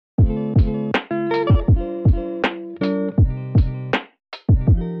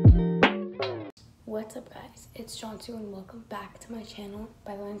guys, it's Cansu and welcome back to my channel.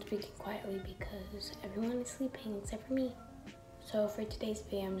 By the way, I'm speaking quietly because everyone is sleeping except for me. So for today's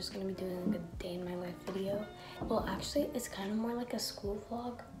video, I'm just going to be doing like a day in my life video. Well, actually, it's kind of more like a school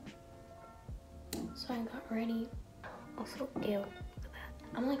vlog. So I got ready. Also, ew, look at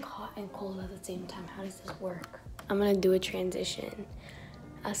that. I'm like hot and cold at the same time. How does this work? I'm going to do a transition.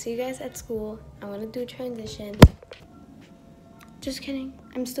 I'll see you guys at school. I'm going to do a transition. Just kidding,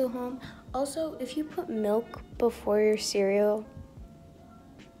 I'm still home. Also, if you put milk before your cereal,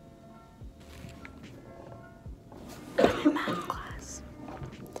 I'm in math class,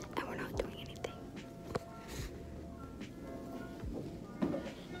 and we're not doing anything.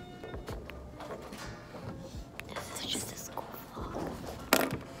 This is just a school vlog.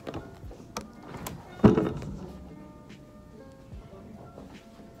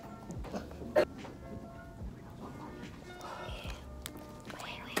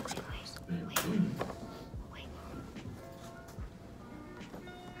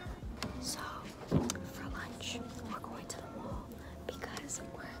 So, for lunch, we're going to the mall because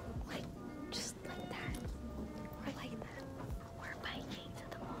we're like, just like that. We're like that. We're biking to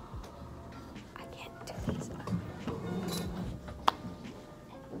the mall. I can't do these.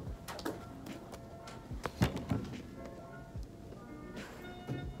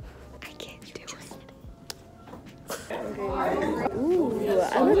 I can't do it. Ooh,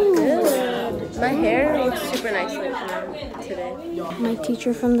 I look good. My hair looks super nice today. My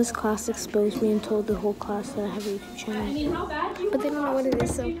teacher from this class exposed me and told the whole class that I have a YouTube channel. But they don't know what it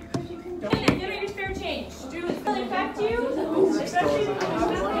is, so.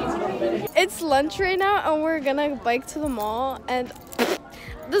 It's lunch right now and we're gonna bike to the mall, and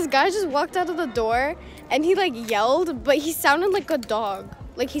this guy just walked out of the door and he like yelled, but he sounded like a dog.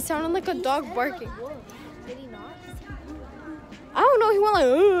 Like he sounded like a dog barking. Did he not? I don't know, he went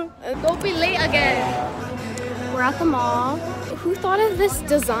like, don't be late again. We're at the mall. Who thought of this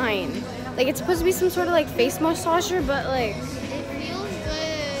design? Like, it's supposed to be some sort of like face massager, but like, It feels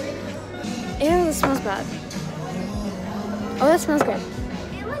good. ew, this smells bad. Oh, that smells good.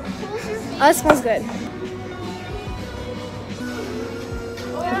 It like pulls your face. Oh, that smells good.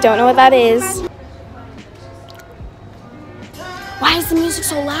 Don't know what that is. Why is the music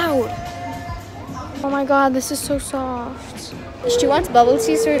so loud? Oh my god, this is so soft. She wants bubble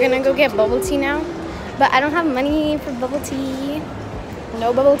tea, so we're gonna go get bubble tea now. But I don't have money for bubble tea.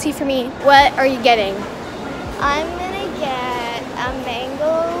 No bubble tea for me. What are you getting? I'm gonna get a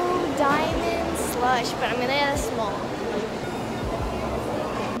mango diamond slush, but I'm gonna get a small.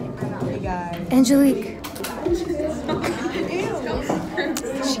 Angelique.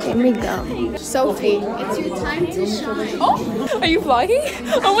 She gave me gum. Sophie. It's your time to shine. Oh, are you vlogging?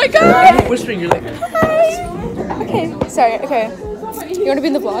 Oh my god! Whispering, you're like, Hi! Okay, sorry, okay. You want to be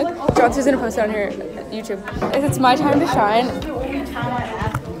in the vlog? Johnson's gonna post it on her YouTube. It's my time to shine.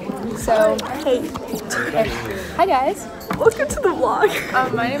 So, hey. Hi guys. Welcome to the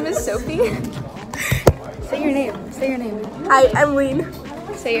vlog. My name is Sophie. Say your name. Say your name. Hi, I'm Lean.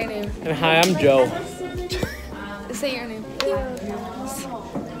 Say your name. and hi, I'm Joe. Say your name.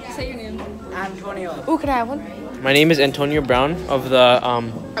 Say your name. Antonio. Ooh, can I have one? My name is Antonio Brown of the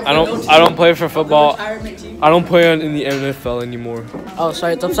I don't play for football. I don't play in the NFL anymore. Oh,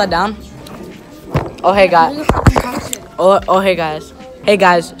 sorry, it's upside down. Oh, hey guys. Oh, hey guys. Hey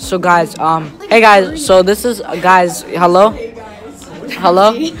guys. So guys, hey guys. So this is guys. Hello.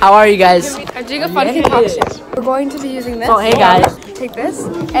 Hello. How are you guys? I'm doing a fun concoction. We're going to be using this. Oh, hey guys. Take this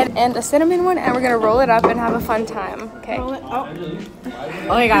and a cinnamon one, and we're gonna roll it up and have a fun time. Okay. Oh,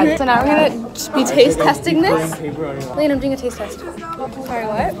 hey guys. So now we're gonna just be taste testing this. Lane, I'm doing a taste test. Sorry,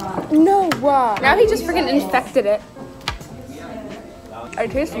 what? No. Now he just freaking infected it. I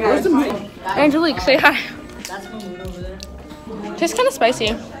taste yours. Angelique, say hi. Tastes kind of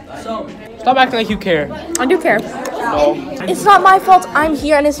spicy. Stop acting like you care. I do care. No. It's not my fault I'm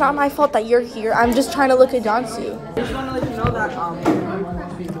here, and it's not my fault that you're here. I'm just trying to look at Jansu. I just want to let you know that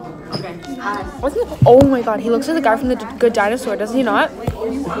Oh my god, he looks like the guy from the Good Dinosaur, does he not?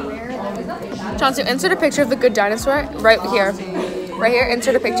 Jansu, insert a picture of the Good Dinosaur right here. Right here,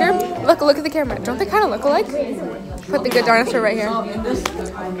 insert a picture. Look at the camera. Don't they kind of look alike? Put the Good Dinosaur right here.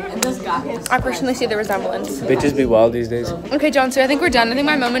 I personally see the resemblance. Bitches be wild these days. Okay, Jansu, I think we're done. I think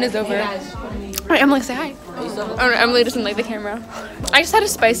my moment is over. Alright, Emily, say hi. Oh no, Emily doesn't like the camera. I just had a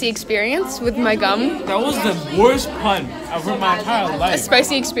spicy experience with my gum. That was the worst pun of my entire A life.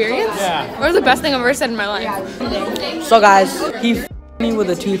 spicy experience? Yeah. Or the best thing I've ever said in my life. So guys, he me with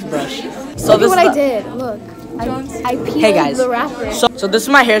a toothbrush. So Look this at what is I did. Look. I peeled Hey guys. the wrapper. So this is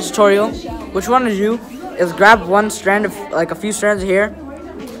my hair tutorial. What you want to do is grab one strand of like a few strands here,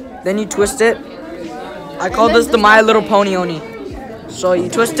 then you twist it I call this the My Little Pony Oni. So you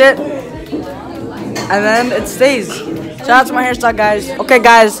twist it, and then it stays. Shout out to my hairstyle, guys. Okay,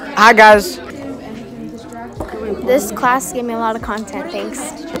 guys. Hi, guys. This class gave me a lot of content, thanks.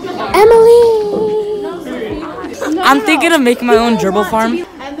 Emily! I'm thinking of making my own gerbil farm.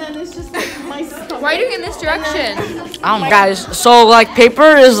 Why are you in this direction? Guys, so like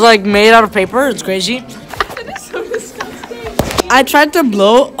paper is like made out of paper. It's crazy. That is so disgusting. I tried to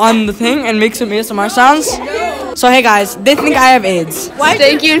blow on the thing and make some ASMR sounds. So hey guys, they think I have AIDS.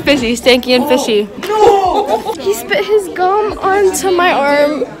 Stanky and fishy, stanky and fishy. He spit his gum onto my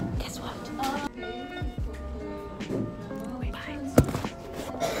arm. Guess what?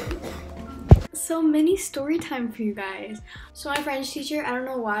 So mini story time for you guys. So my French teacher, I don't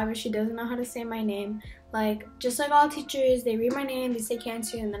know why, but she doesn't know how to say my name. Like, just like all teachers, they read my name, they say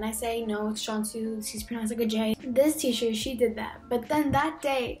cansu, and then I say, no, it's Jansu, she's pronounced like a J. This teacher, she did that. But then that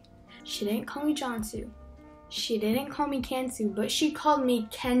day, she didn't call me Jansu. She didn't call me cansu, but she called me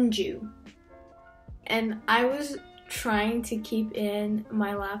Kenju. And I was trying to keep in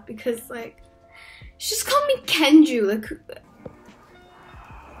my laugh because, like, she just called me Kenju. Like,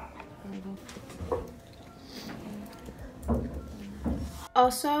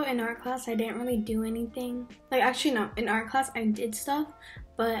 also, in art class, I didn't really do anything. Like, actually, no. In art class, I did stuff,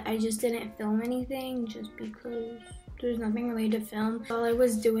 but I just didn't film anything just because there's nothing really to film. All I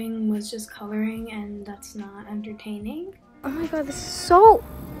was doing was just coloring, and that's not entertaining. Oh my god, this is so...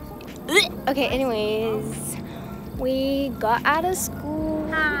 Okay, anyways, we got out of school.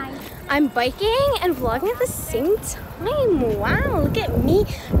 Hi. I'm biking and vlogging at the same time. Wow, look at me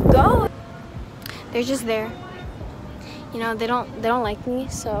go. They're just there. You know, they don't like me,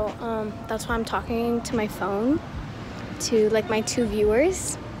 so that's why I'm talking to my phone to like my 2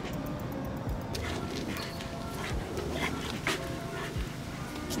 viewers.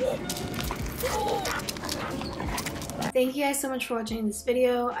 Thank you guys so much for watching this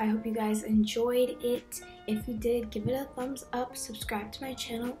video. I hope you guys enjoyed it. If you did, give it a thumbs up, subscribe to my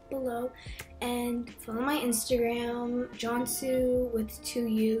channel below, and follow my Instagram, Jansu with 2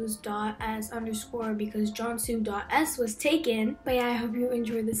 U's .s _ because Jansu.s was taken. But yeah, I hope you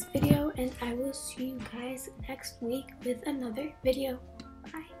enjoyed this video, and I will see you guys next week with another video.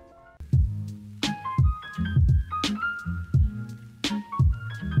 Bye.